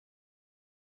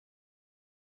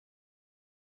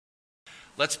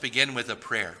Let's begin with a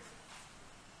prayer.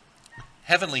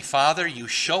 Heavenly Father, you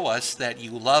show us that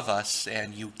you love us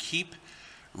and you keep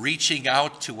reaching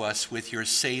out to us with your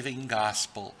saving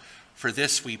gospel. For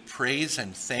this we praise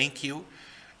and thank you,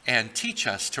 and teach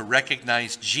us to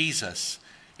recognize Jesus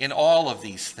in all of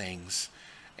these things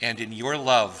and in your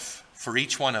love for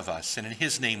each one of us. And in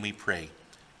his name we pray.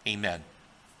 Amen.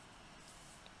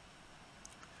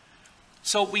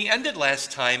 So we ended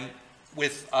last time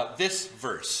with this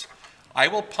verse. I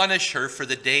will punish her for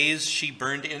the days she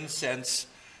burned incense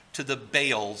to the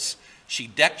Baals. She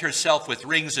decked herself with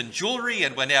rings and jewelry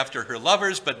and went after her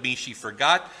lovers, but me she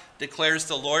forgot, declares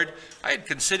the Lord. I had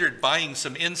considered buying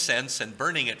some incense and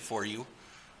burning it for you,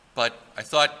 but I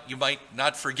thought you might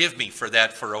not forgive me for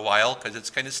that for a while because it's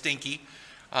kind of stinky.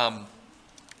 But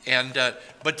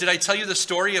did I tell you the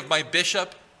story of my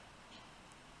bishop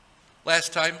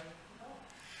last time?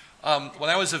 When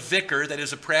I was a vicar, that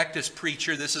is a practice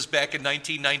preacher, this is back in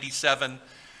 1997,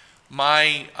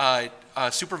 my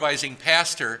supervising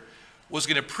pastor was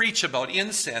going to preach about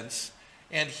incense,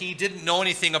 and he didn't know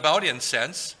anything about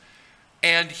incense,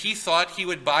 and he thought he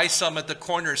would buy some at the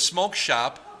corner smoke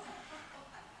shop,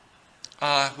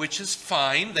 which is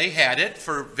fine. They had it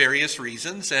for various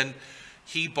reasons, and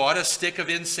he bought a stick of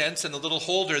incense and the little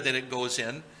holder that it goes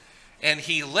in, and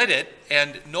he lit it,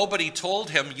 and nobody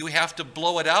told him, you have to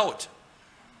blow it out,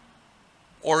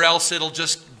 or else it'll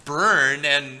just burn.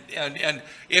 And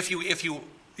if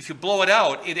you blow it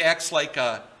out, it acts like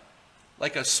a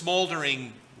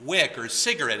smoldering wick or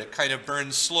cigarette. It kind of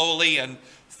burns slowly and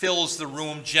fills the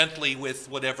room gently with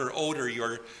whatever odor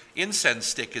your incense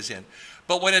stick is in.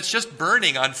 But when it's just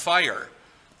burning on fire,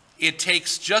 it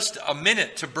takes just a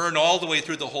minute to burn all the way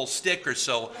through the whole stick or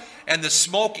so, and the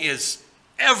smoke is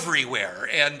everywhere.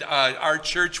 And our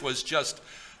church was just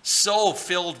so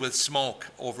filled with smoke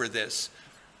over this,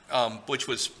 which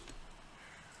was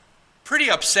pretty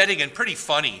upsetting and pretty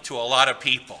funny to a lot of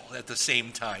people at the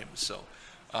same time. So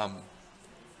I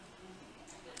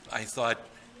thought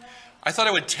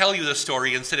I would tell you the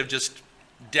story instead of just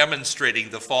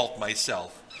demonstrating the fault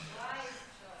myself.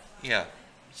 Yeah,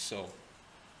 so.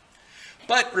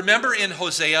 But remember, in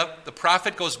Hosea, the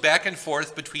prophet goes back and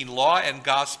forth between law and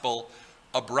gospel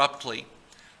abruptly.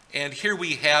 And here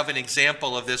we have an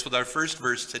example of this with our first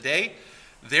verse today.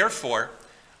 Therefore,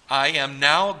 I am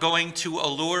now going to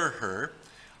allure her.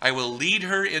 I will lead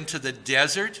her into the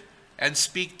desert and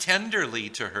speak tenderly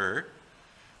to her.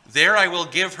 There I will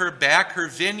give her back her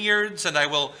vineyards, and I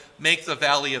will make the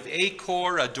valley of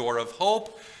Achor a door of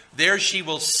hope. There she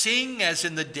will sing as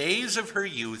in the days of her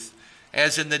youth,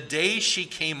 as in the day she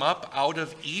came up out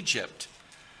of Egypt.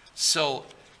 So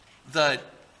the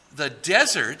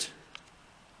desert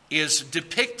is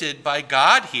depicted by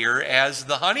God here as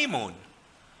the honeymoon.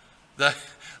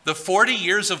 The 40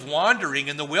 years of wandering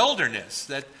in the wilderness.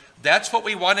 That's what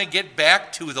we want to get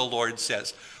back to, the Lord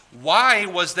says. Why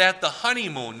was that the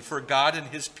honeymoon for God and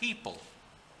his people?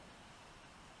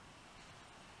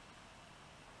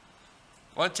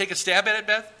 Want to take a stab at it,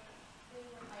 Beth?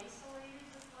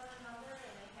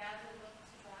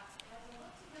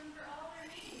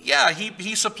 Yeah,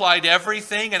 he supplied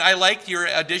everything, and I liked your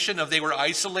addition of they were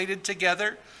isolated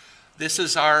together. This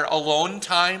is our alone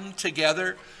time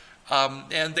together,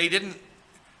 and they didn't.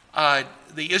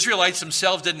 The Israelites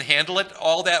themselves didn't handle it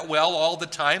all that well all the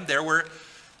time. There were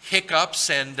hiccups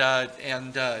and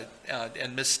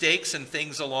mistakes and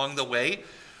things along the way,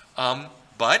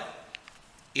 but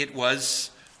it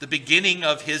was the beginning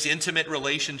of his intimate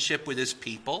relationship with his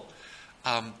people.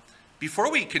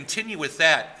 Before we continue with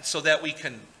that, so that we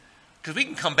can, because we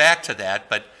can come back to that,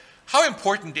 but how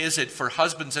important is it for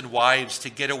husbands and wives to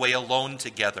get away alone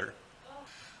together?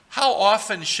 How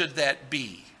often should that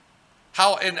be?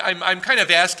 And I'm kind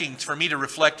of asking for me to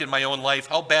reflect in my own life,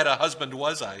 how bad a husband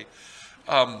was I?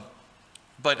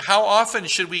 But how often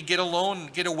should we get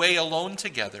away alone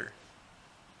together?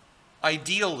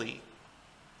 Ideally,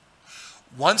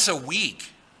 once a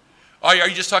week. Are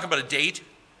you just talking about a date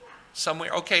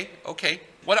somewhere? Okay.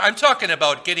 What I'm talking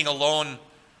about, getting alone,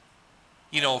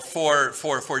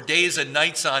 for days and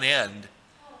nights on end.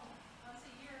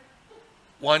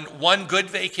 One good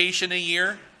vacation a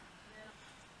year.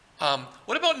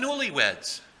 What about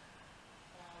newlyweds?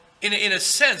 In a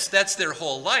sense, that's their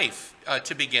whole life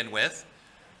to begin with.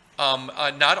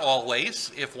 Not always,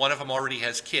 if one of them already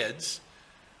has kids.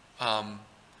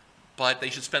 But they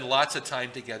should spend lots of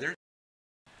time together.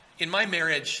 In my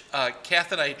marriage,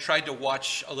 Kath and I tried to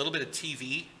watch a little bit of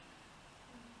TV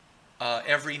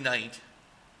every night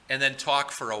and then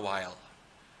talk for a while.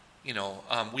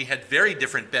 We had very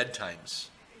different bedtimes.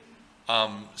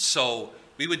 So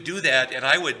we would do that, and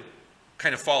I would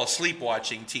kind of fall asleep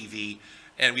watching TV,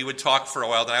 and we would talk for a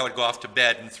while, then I would go off to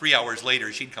bed, and 3 hours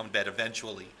later she'd come to bed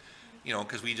eventually,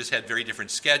 because we just had very different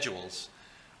schedules.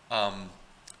 And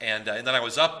then I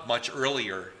was up much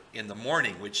earlier in the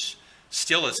morning, which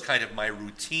still is kind of my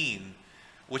routine,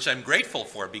 which I'm grateful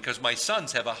for, because my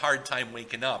sons have a hard time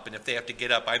waking up, and if they have to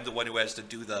get up, I'm the one who has to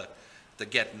do the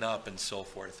getting up and so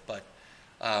forth. But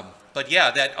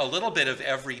yeah, that a little bit of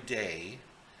every day.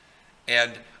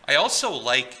 And I also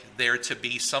like there to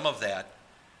be some of that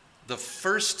the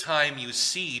first time you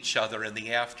see each other in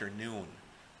the afternoon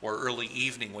or early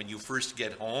evening when you first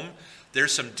get home.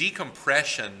 There's some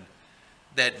decompression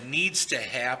that needs to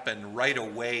happen right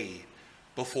away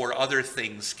before other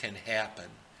things can happen.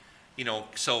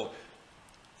 So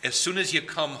as soon as you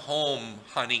come home,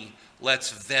 honey,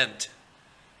 let's vent,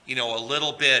 a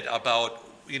little bit about,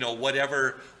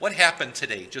 what happened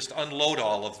today. Just unload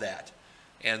all of that.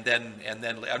 And then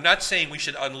I'm not saying we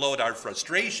should unload our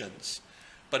frustrations,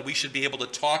 but we should be able to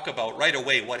talk about right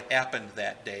away what happened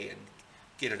that day and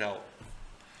get it out.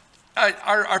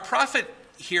 Our prophet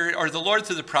here, or the Lord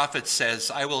through the prophet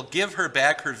says, I will give her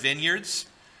back her vineyards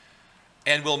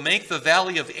and will make the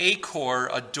valley of Achor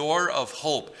a door of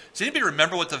hope. Does anybody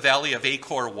remember what the valley of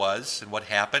Achor was and what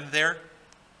happened there?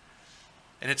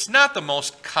 And it's not the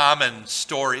most common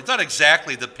story. It's not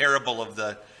exactly the parable of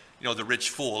the rich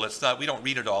fool. It's not, we don't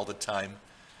read it all the time.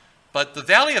 But the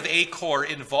valley of Achor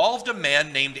involved a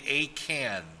man named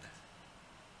Achan.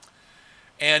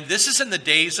 And this is in the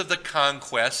days of the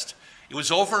conquest. It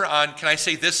was over on, can I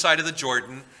say, this side of the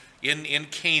Jordan, in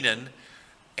Canaan,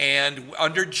 and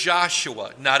under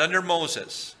Joshua, not under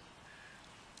Moses.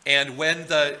 And when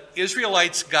the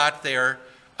Israelites got there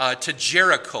to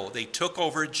Jericho, they took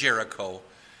over Jericho,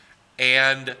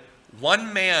 and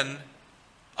one man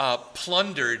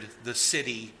plundered the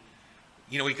city.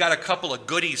 He got a couple of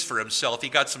goodies for himself. He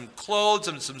got some clothes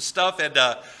and some stuff and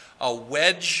a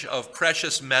wedge of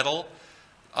precious metal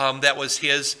that was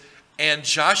his. And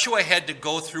Joshua had to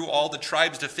go through all the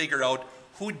tribes to figure out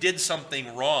who did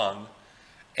something wrong.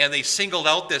 And they singled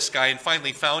out this guy and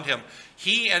finally found him.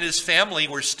 He and his family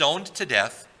were stoned to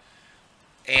death.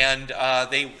 And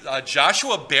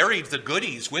Joshua buried the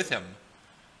goodies with him.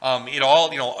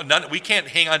 We can't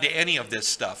hang on to any of this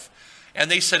stuff. And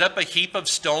they set up a heap of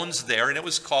stones there, and it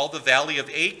was called the Valley of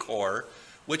Achor,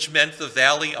 which meant the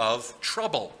Valley of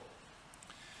Trouble.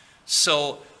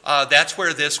 So that's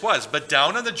where this was. But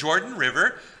down on the Jordan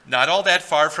River, not all that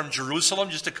far from Jerusalem,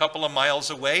 just a couple of miles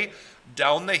away,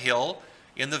 down the hill,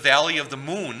 in the Valley of the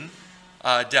Moon,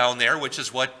 down there, which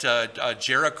is what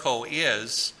Jericho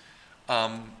is.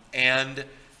 Here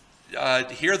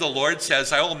the Lord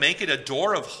says, I will make it a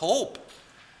door of hope.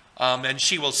 And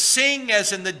she will sing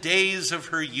as in the days of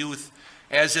her youth,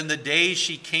 as in the days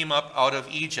she came up out of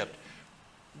Egypt.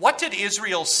 What did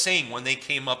Israel sing when they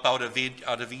came up out of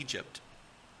Egypt?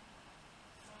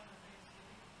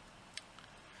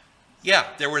 Yeah,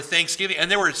 there were thanksgiving, and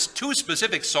there were two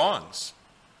specific songs.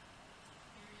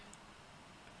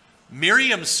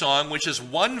 Miriam's song, which is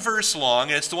one verse long,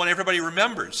 and it's the one everybody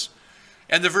remembers.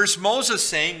 And the verse Moses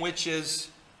sang, which is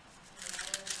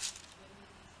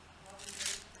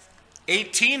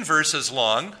 18 verses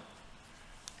long,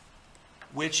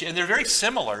 and they're very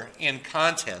similar in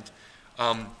content.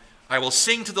 I will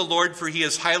sing to the Lord, for he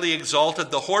is highly exalted.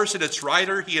 The horse and its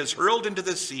rider he has hurled into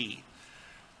the sea.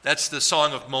 That's the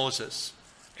song of Moses.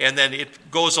 And then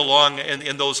it goes along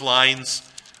in those lines.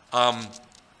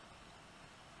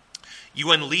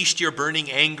 You unleashed your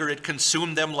burning anger. It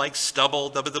consumed them like stubble.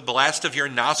 The blast of your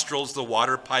nostrils, the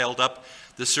water piled up.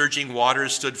 The surging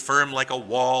waters stood firm like a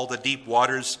wall. The deep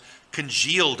waters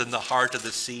congealed in the heart of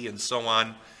the sea, and so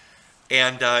on.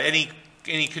 And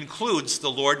he concludes,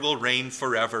 the Lord will reign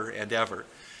forever and ever.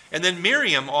 And then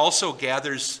Miriam also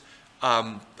gathers,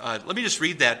 let me just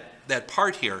read that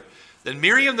part here. Then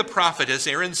Miriam the prophetess,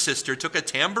 Aaron's sister, took a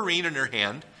tambourine in her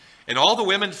hand, and all the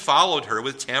women followed her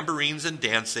with tambourines and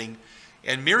dancing.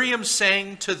 And Miriam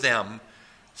sang to them,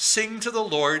 sing to the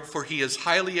Lord, for he is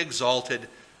highly exalted.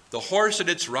 The horse and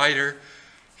its rider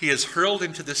he has hurled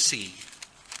into the sea.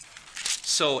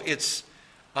 So it's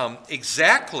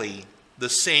exactly the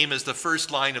same as the first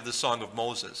line of the Song of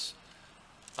Moses.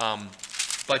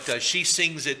 But she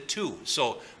sings it too.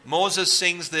 So Moses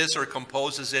sings this or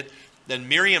composes it. Then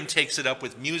Miriam takes it up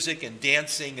with music and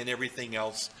dancing and everything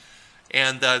else.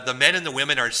 And the men and the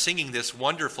women are singing this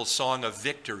wonderful song of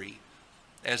victory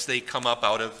as they come up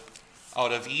out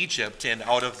of Egypt and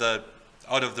out of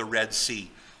the Red Sea.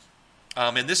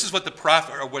 And this is what the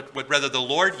prophet, or what rather the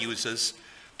Lord uses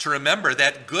to remember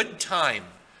that good time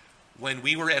when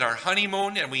we were at our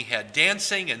honeymoon and we had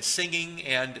dancing and singing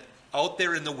and out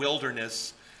there in the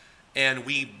wilderness, and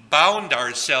we bound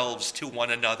ourselves to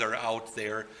one another out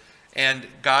there. And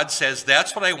God says,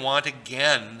 that's what I want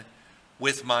again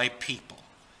with my people.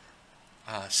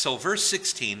 So verse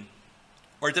 16,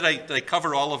 or did I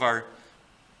cover all of our...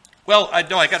 Well, I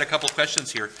got a couple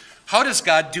questions here. How does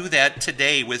God do that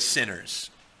today with sinners?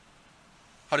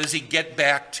 How does he get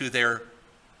back to their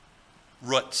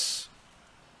roots?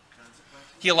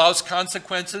 He allows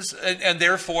consequences, and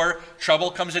therefore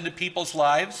trouble comes into people's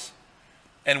lives.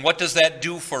 And what does that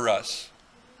do for us?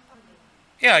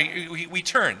 Yeah, we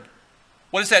turn.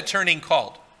 What is that turning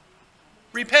called?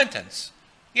 Repentance.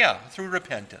 Yeah, through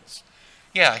repentance.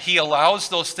 Yeah, he allows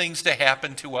those things to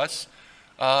happen to us.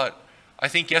 I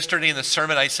think yesterday in the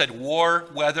sermon I said war,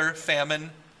 weather,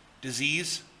 famine,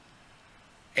 disease.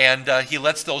 And he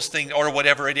lets those things, or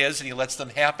whatever it is, and he lets them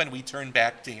happen. We turn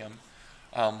back to him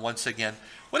once again.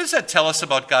 What does that tell us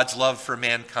about God's love for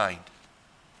mankind?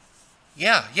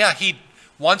 Yeah, he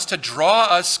wants to draw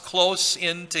us close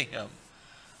into him.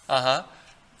 I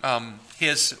could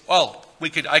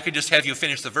just have you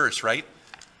finish the verse, right?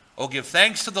 Oh, give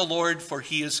thanks to the Lord, for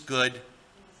he is good.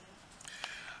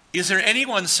 Is there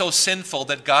anyone so sinful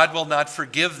that God will not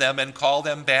forgive them and call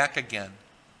them back again?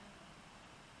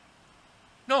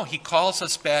 No, he calls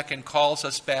us back and calls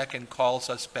us back and calls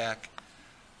us back.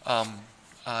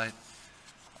 The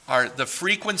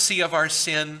frequency of our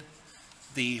sin,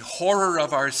 the horror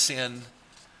of our sin,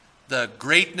 the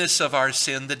greatness of our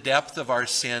sin, the depth of our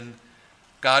sin,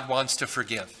 God wants to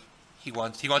forgive. He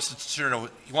wants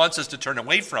us to turn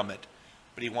away from it,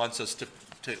 but he wants us to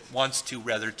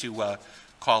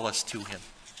call us to him.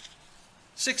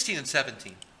 16 and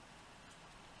 17.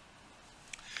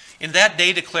 In that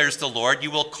day, declares the Lord, you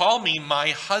will call me my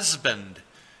husband.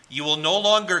 You will no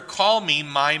longer call me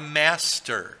my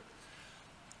master.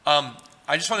 I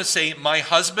just want to say my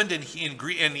husband in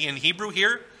Hebrew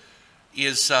here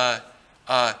is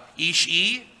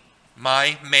ish-i,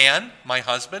 my man, my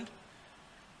husband.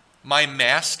 My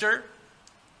master,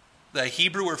 the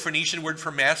Hebrew or Phoenician word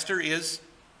for master is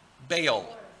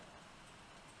Baal.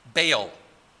 Baal.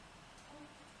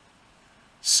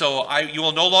 So you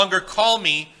will no longer call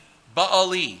me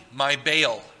Baali, my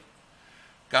Baal.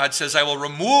 God says, I will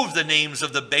remove the names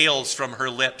of the Baals from her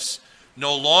lips.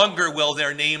 No longer will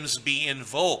their names be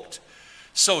invoked.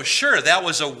 So sure, that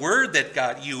was a word that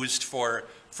God used for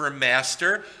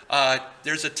master.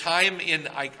 There's a time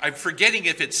I'm forgetting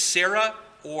if it's Sarah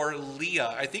or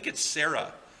Leah. I think it's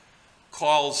Sarah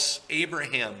calls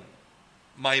Abraham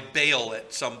my Baal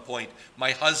at some point,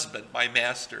 my husband, my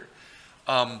master.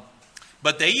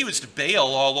 But they used Baal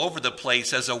all over the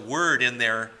place as a word in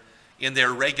their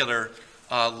regular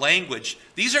language.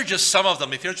 These are just some of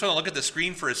them. If you just want to look at the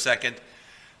screen for a second.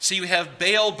 So you have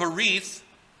Baal Berith,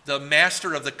 the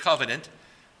master of the covenant,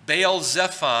 Baal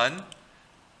Zephon,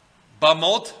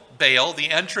 Bamot Baal, the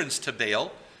entrance to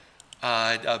Baal,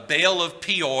 Baal of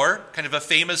Peor, kind of a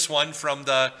famous one from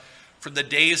the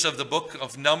days of the book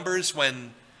of Numbers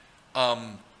when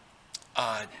Balaam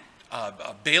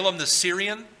the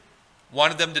Syrian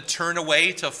wanted them to turn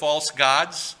away to false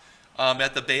gods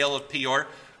at the Baal of Peor.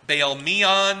 Baal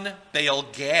Meon, Baal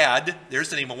Gad, there's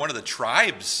the name of one of the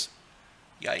tribes.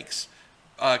 Yikes.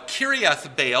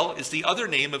 Kiriath Baal is the other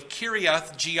name of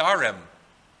Kiriath Jearim.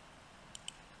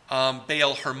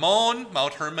 Baal Hermon,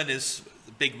 Mount Hermon is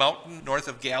the big mountain north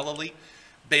of Galilee.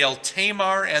 Baal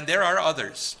Tamar, and there are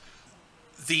others.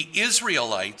 The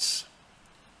Israelites,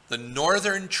 the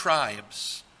northern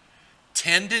tribes,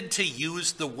 tended to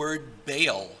use the word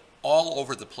Baal all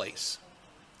over the place.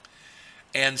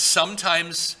 And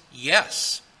sometimes,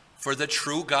 yes, for the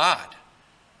true God.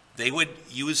 They would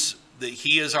use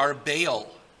he is our Baal,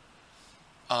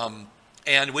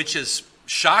 and which is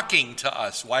shocking to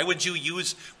us. Why would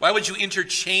you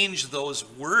interchange those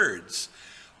words?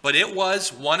 But it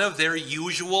was one of their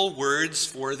usual words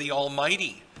for the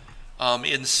Almighty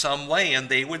in some way, and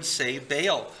they would say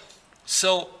Baal.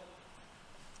 So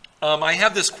I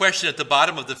have this question at the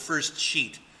bottom of the first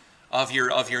sheet of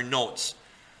your notes.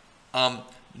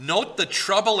 Note the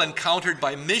trouble encountered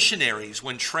by missionaries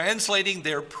when translating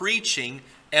their preaching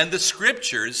and the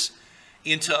scriptures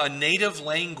into a native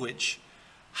language.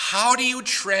 How do you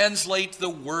translate the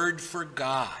word for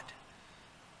God?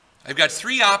 I've got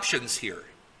three options here.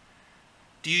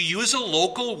 Do you use a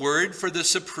local word for the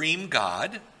supreme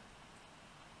God?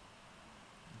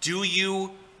 Do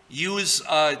you use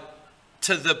to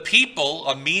the people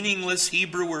a meaningless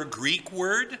Hebrew or Greek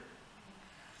word?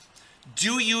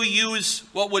 Do you use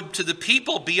what would to the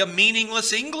people be a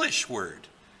meaningless English word,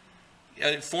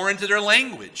 foreign to their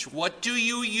language? What do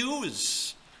you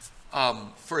use?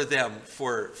 for them,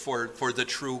 for the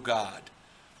true God?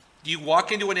 Do you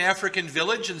walk into an African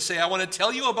village and say, I want to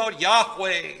tell you about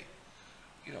Yahweh?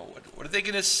 You know, what are they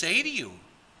going to say to you?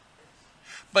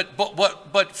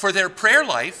 But for their prayer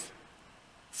life,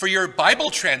 for your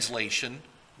Bible translation,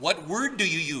 what word do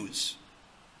you use?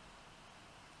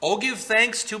 Oh, give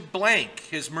thanks to blank.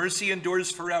 His mercy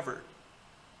endures forever.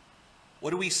 What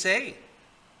do we say?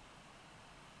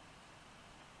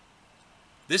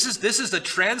 This is the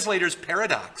translator's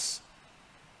paradox.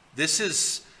 This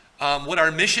is what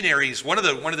our missionaries, one of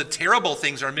the terrible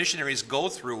things our missionaries go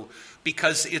through,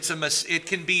 because it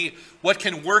can be, what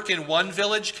can work in one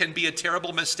village can be a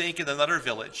terrible mistake in another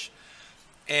village.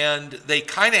 And they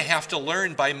kind of have to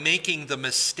learn by making the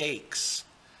mistakes.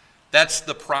 That's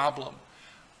the problem.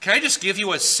 Can I just give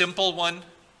you a simple one?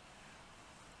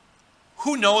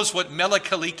 Who knows what Mele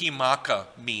Kaliki Maka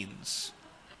means?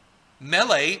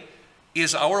 Mele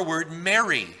is our word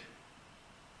Mary.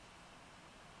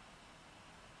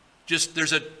 Just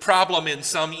there's a problem in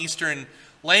some Eastern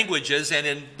languages and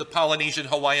in the Polynesian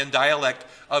Hawaiian dialect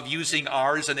of using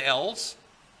R's and L's.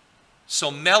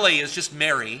 So Mele is just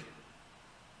Mary.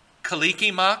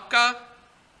 Kaliki Maka,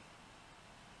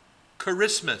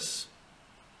 Christmas.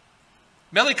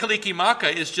 Mele Kaliki Maka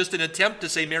is just an attempt to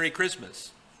say Merry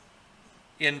Christmas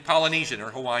in Polynesian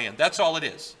or Hawaiian. That's all it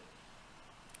is.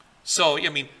 So, I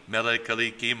mean, Mele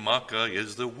Kaliki Maka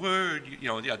is the word, you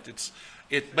know,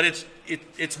 but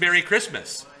it's Merry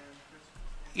Christmas.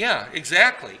 Yeah,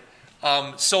 exactly.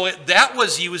 That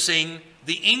was using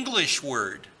the English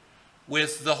word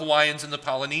with the Hawaiians and the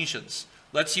Polynesians.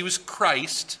 Let's use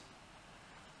Christ,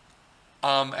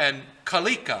 and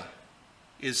Kalika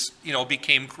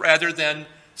became, rather than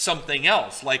something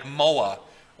else like Moa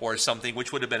or something,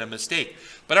 which would have been a mistake.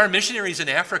 But our missionaries in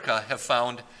Africa have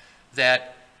found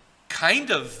that kind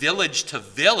of village to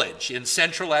village in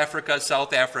Central Africa,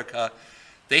 South Africa,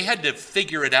 they had to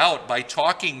figure it out by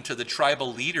talking to the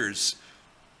tribal leaders.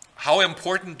 How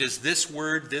important is this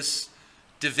word, this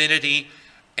divinity?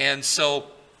 And so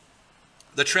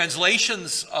the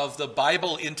translations of the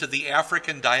Bible into the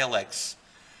African dialects,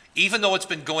 even though it's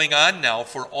been going on now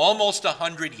for almost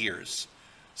 100 years,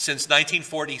 since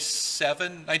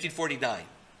 1949,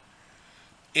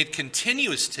 it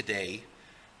continues today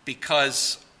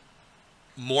because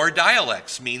more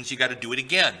dialects means you got to do it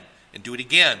again, and do it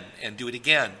again, and do it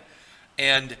again.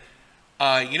 And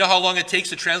you know how long it takes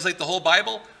to translate the whole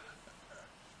Bible?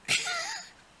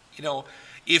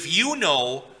 If you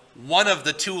know one of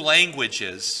the two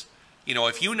languages,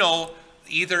 if you know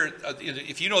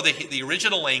the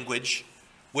original language,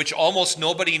 which almost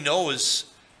nobody knows,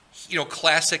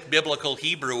 classic biblical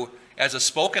Hebrew as a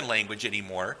spoken language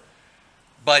anymore,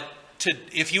 but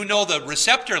if you know the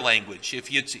receptor language,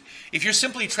 if you're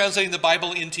simply translating the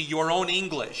Bible into your own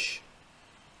English,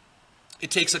 it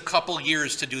takes a couple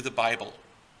years to do the Bible.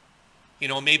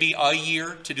 Maybe a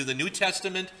year to do the New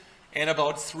Testament and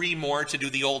about 3 more to do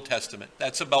the Old Testament.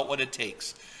 That's about what it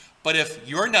takes. But if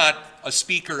you're not a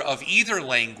speaker of either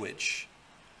language,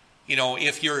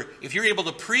 if you're able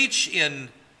to preach in,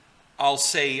 I'll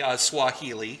say,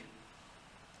 Swahili,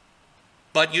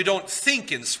 but you don't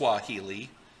think in Swahili,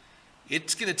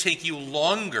 it's going to take you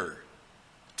longer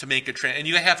to make a and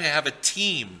you have to have a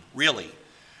team, really.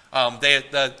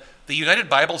 The United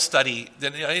Bible Study,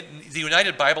 the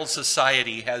United Bible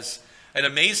Society has an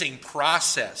amazing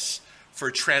process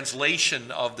for translation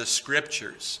of the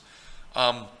scriptures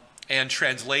and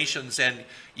translations. And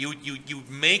you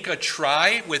make a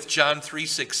try with John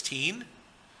 3:16,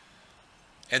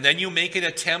 and then you make an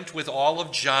attempt with all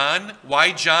of John.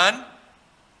 Why John?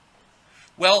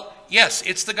 Well, yes,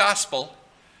 it's the gospel.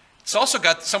 It's also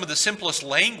got some of the simplest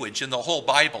language in the whole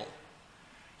Bible.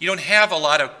 You don't have a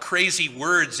lot of crazy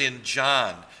words in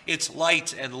John. It's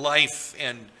light and life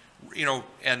and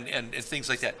things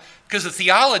like that. Because the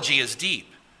theology is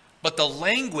deep, but the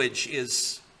language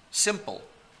is simple.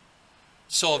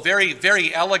 So a very,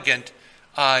 very elegant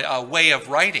way of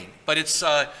writing. But it's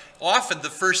often the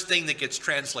first thing that gets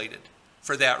translated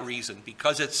for that reason,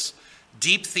 because it's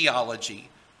deep theology,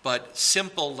 but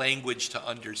simple language to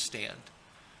understand.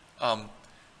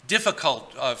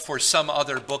 Difficult for some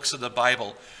other books of the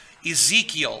Bible.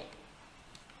 Ezekiel,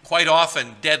 quite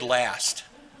often dead last.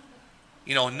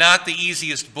 Not the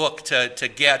easiest book to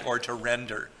get or to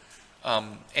render.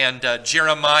 And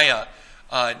Jeremiah,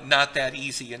 not that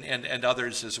easy, and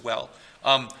others as well.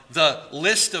 The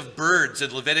list of birds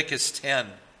in Leviticus 10.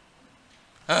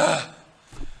 Am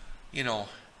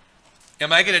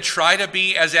I going to try to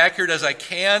be as accurate as I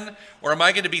can, or am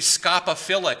I going to be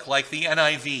scopophilic like the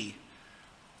NIV?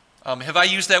 Have I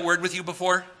used that word with you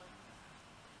before?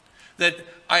 that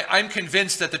I'm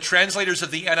convinced that the translators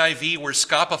of the NIV were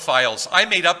scopophiles. I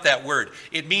made up that word.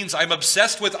 It means I'm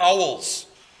obsessed with owls,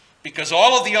 because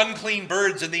all of the unclean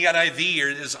birds in the NIV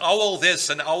is owl this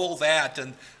and owl that,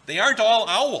 and they aren't all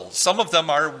owls. Some of them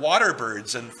are water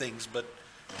birds and things, but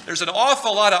there's an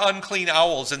awful lot of unclean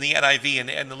owls in the NIV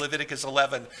and Leviticus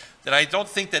 11, that I don't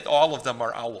think that all of them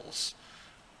are owls.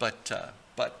 But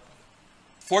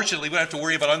fortunately, we don't have to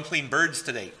worry about unclean birds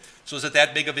today. So is it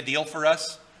that big of a deal for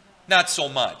us? Not so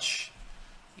much.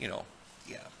 Yeah.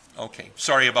 Okay.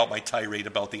 Sorry about my tirade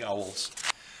about the owls.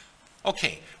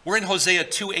 Okay. We're in Hosea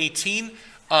 2:18.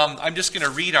 I'm just going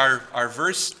to read our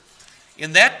verse.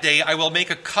 In that day I will make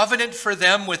a covenant for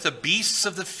them with the beasts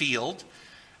of the field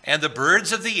and the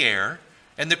birds of the air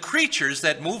and the creatures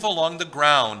that move along the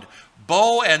ground.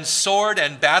 Bow and sword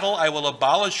and battle I will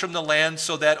abolish from the land,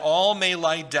 so that all may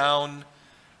lie down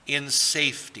in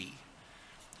safety.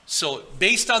 So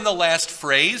based on the last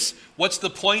phrase, what's the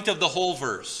point of the whole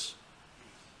verse?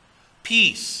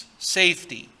 Peace,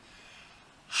 safety.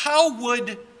 How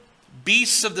would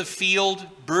beasts of the field,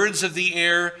 birds of the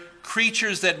air,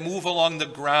 creatures that move along the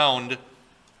ground,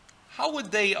 how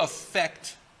would they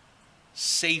affect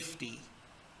safety?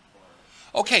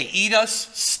 Okay, eat us,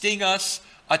 sting us,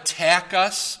 attack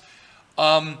us.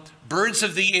 Birds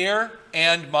of the air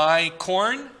and my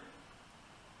corn,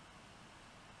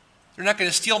 they're not going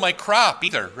to steal my crop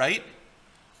either, right?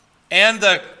 And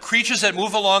the creatures that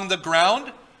move along the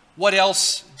ground, what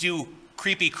else do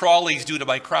creepy crawlies do to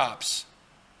my crops?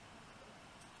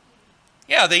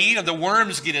 Yeah, they eat them. The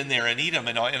worms get in there and eat them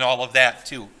and all of that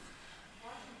too.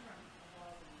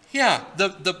 Yeah,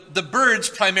 the birds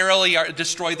primarily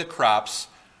destroy the crops.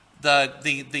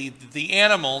 The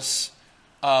animals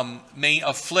may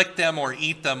afflict them or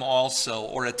eat them also,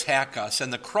 or attack us.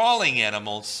 And the crawling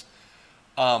animals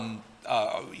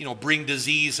bring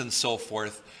disease and so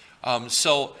forth.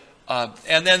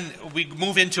 And then we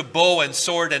move into bow and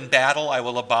sword and battle I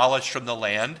will abolish from the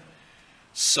land,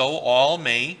 so all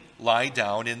may lie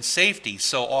down in safety.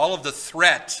 So all of the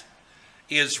threat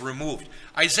is removed.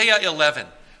 Isaiah 11,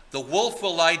 the wolf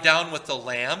will lie down with the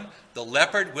lamb, the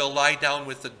leopard will lie down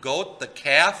with the goat, the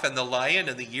calf and the lion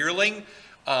and the yearling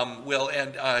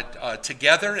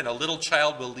together, and a little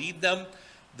child will lead them.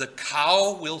 The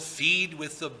cow will feed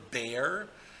with the bear.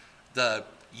 The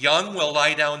young will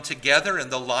lie down together, and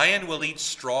the lion will eat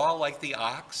straw like the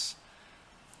ox.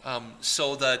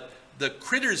 So that the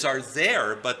critters are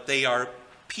there, but they are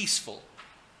peaceful.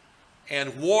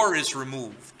 And war is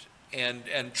removed,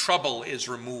 and trouble is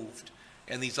removed,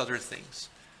 and these other things.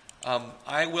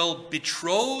 I will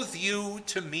betroth you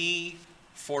to me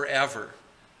forever.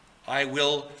 I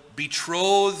will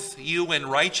betroth you in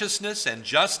righteousness and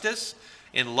justice,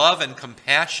 in love and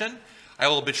compassion. I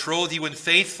will betroth you in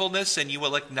faithfulness, and you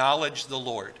will acknowledge the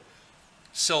Lord.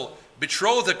 So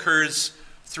betroth occurs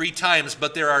 3 times,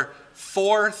 but there are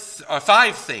 5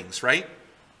 things, right,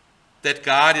 that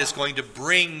God is going to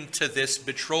bring to this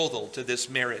betrothal, to this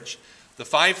marriage. The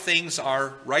 5 things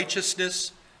are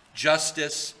righteousness,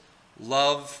 justice,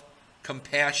 love,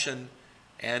 compassion,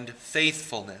 and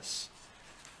faithfulness.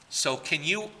 So can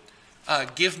you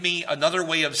give me another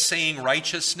way of saying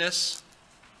righteousness?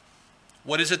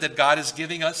 What is it that God is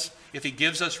giving us if he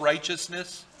gives us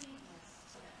righteousness?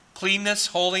 Cleanness,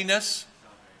 holiness,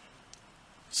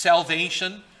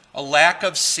 salvation, a lack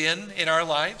of sin in our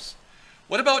lives.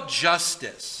 What about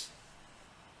justice?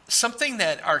 Something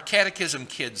that our catechism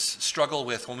kids struggle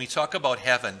with when we talk about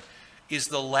heaven is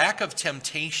the lack of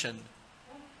temptation,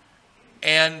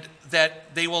 and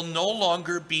that they will no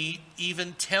longer be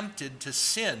even tempted to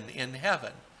sin in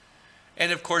heaven.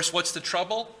 And of course, what's the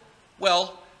trouble?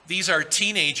 Well, these are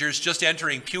teenagers just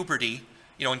entering puberty,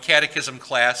 in catechism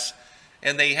class,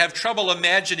 and they have trouble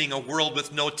imagining a world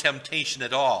with no temptation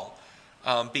at all,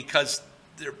 because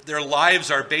their lives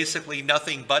are basically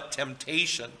nothing but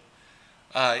temptation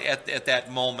at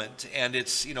that moment. And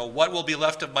it's, what will be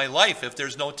left of my life if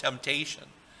there's no temptation?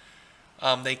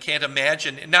 They can't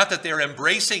imagine, not that they're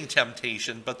embracing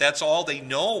temptation, but that's all they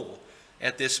know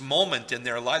at this moment in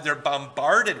their life. They're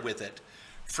bombarded with it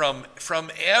from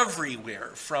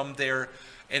everywhere, from their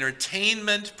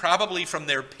entertainment, probably from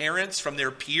their parents, from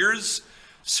their peers,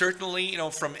 certainly,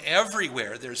 from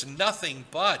everywhere. There's nothing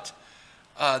but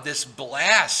this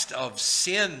blast of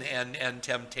sin and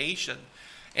temptation.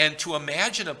 And to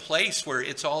imagine a place where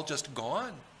it's all just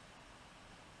gone,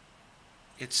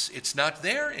 it's not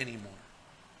there anymore.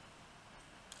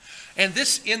 And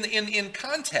this, in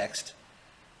context,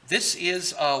 this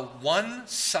is a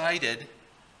one-sided,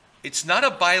 it's not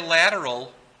a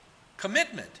bilateral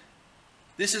commitment.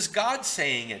 This is God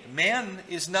saying it. Man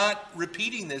is not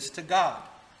repeating this to God.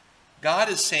 God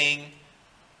is saying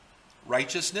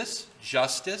righteousness,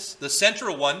 justice, the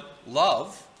central one,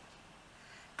 love,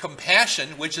 compassion,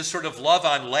 which is sort of love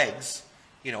on legs.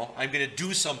 I'm going to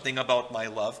do something about my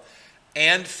love,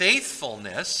 and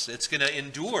faithfulness. It's going to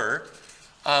endure.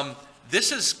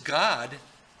 This is God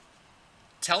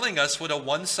telling us what a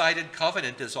one-sided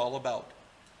covenant is all about.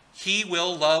 He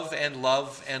will love and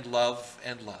love and love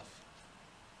and love.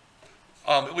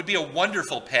 It would be a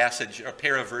wonderful passage, a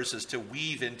pair of verses to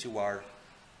weave into our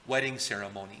wedding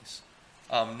ceremonies.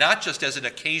 Not just as an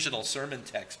occasional sermon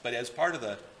text, but as part of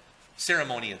the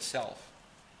ceremony itself.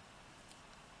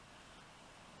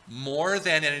 More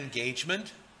than an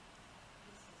engagement,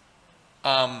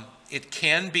 it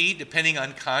can be, depending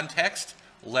on context,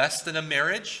 less than a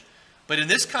marriage. But in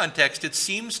this context, it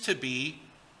seems to be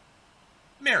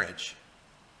marriage.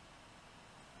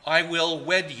 I will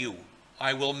wed you.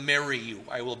 I will marry you.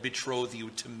 I will betroth you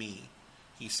to me,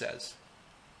 he says.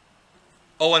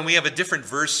 Oh, and we have a different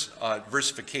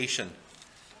versification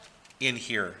in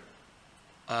here.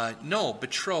 No,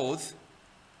 betroth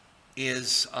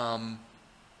is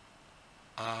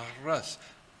aras,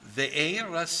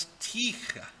 ve'eras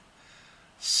ticha.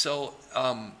 So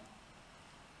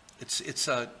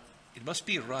it must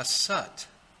be rasat.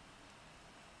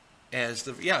 That's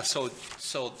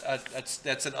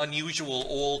an unusual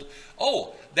old.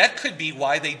 Oh, that could be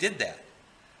why they did that.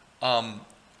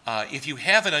 If you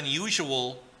have an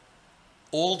unusual,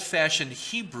 old-fashioned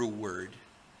Hebrew word,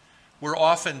 we're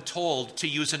often told to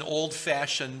use an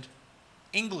old-fashioned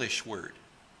English word.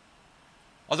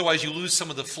 Otherwise, you lose some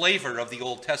of the flavor of the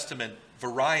Old Testament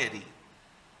variety.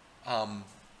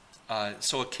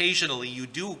 So occasionally, you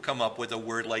do come up with a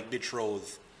word like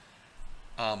betroth,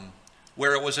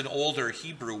 where it was an older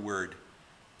Hebrew word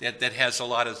that has a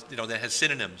lot of, that has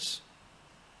synonyms.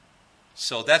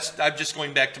 So I'm just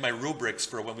going back to my rubrics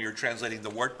for when we were translating the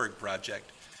Wartburg Project.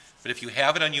 But if you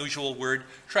have an unusual word,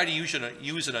 try to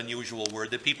use an unusual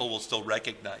word that people will still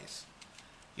recognize.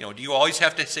 Do you always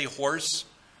have to say horse?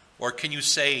 Or can you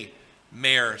say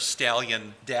mare,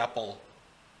 stallion, dapple?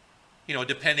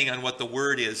 Depending on what the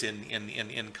word is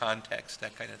in context,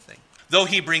 that kind of thing. Though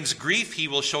he brings grief, he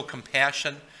will show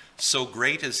compassion. So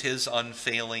great is his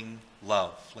unfailing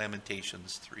love.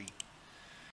 Lamentations 3.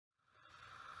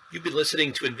 You've been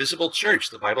listening to Invisible Church,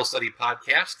 the Bible study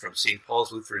podcast from St.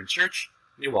 Paul's Lutheran Church,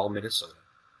 New Ulm, Minnesota.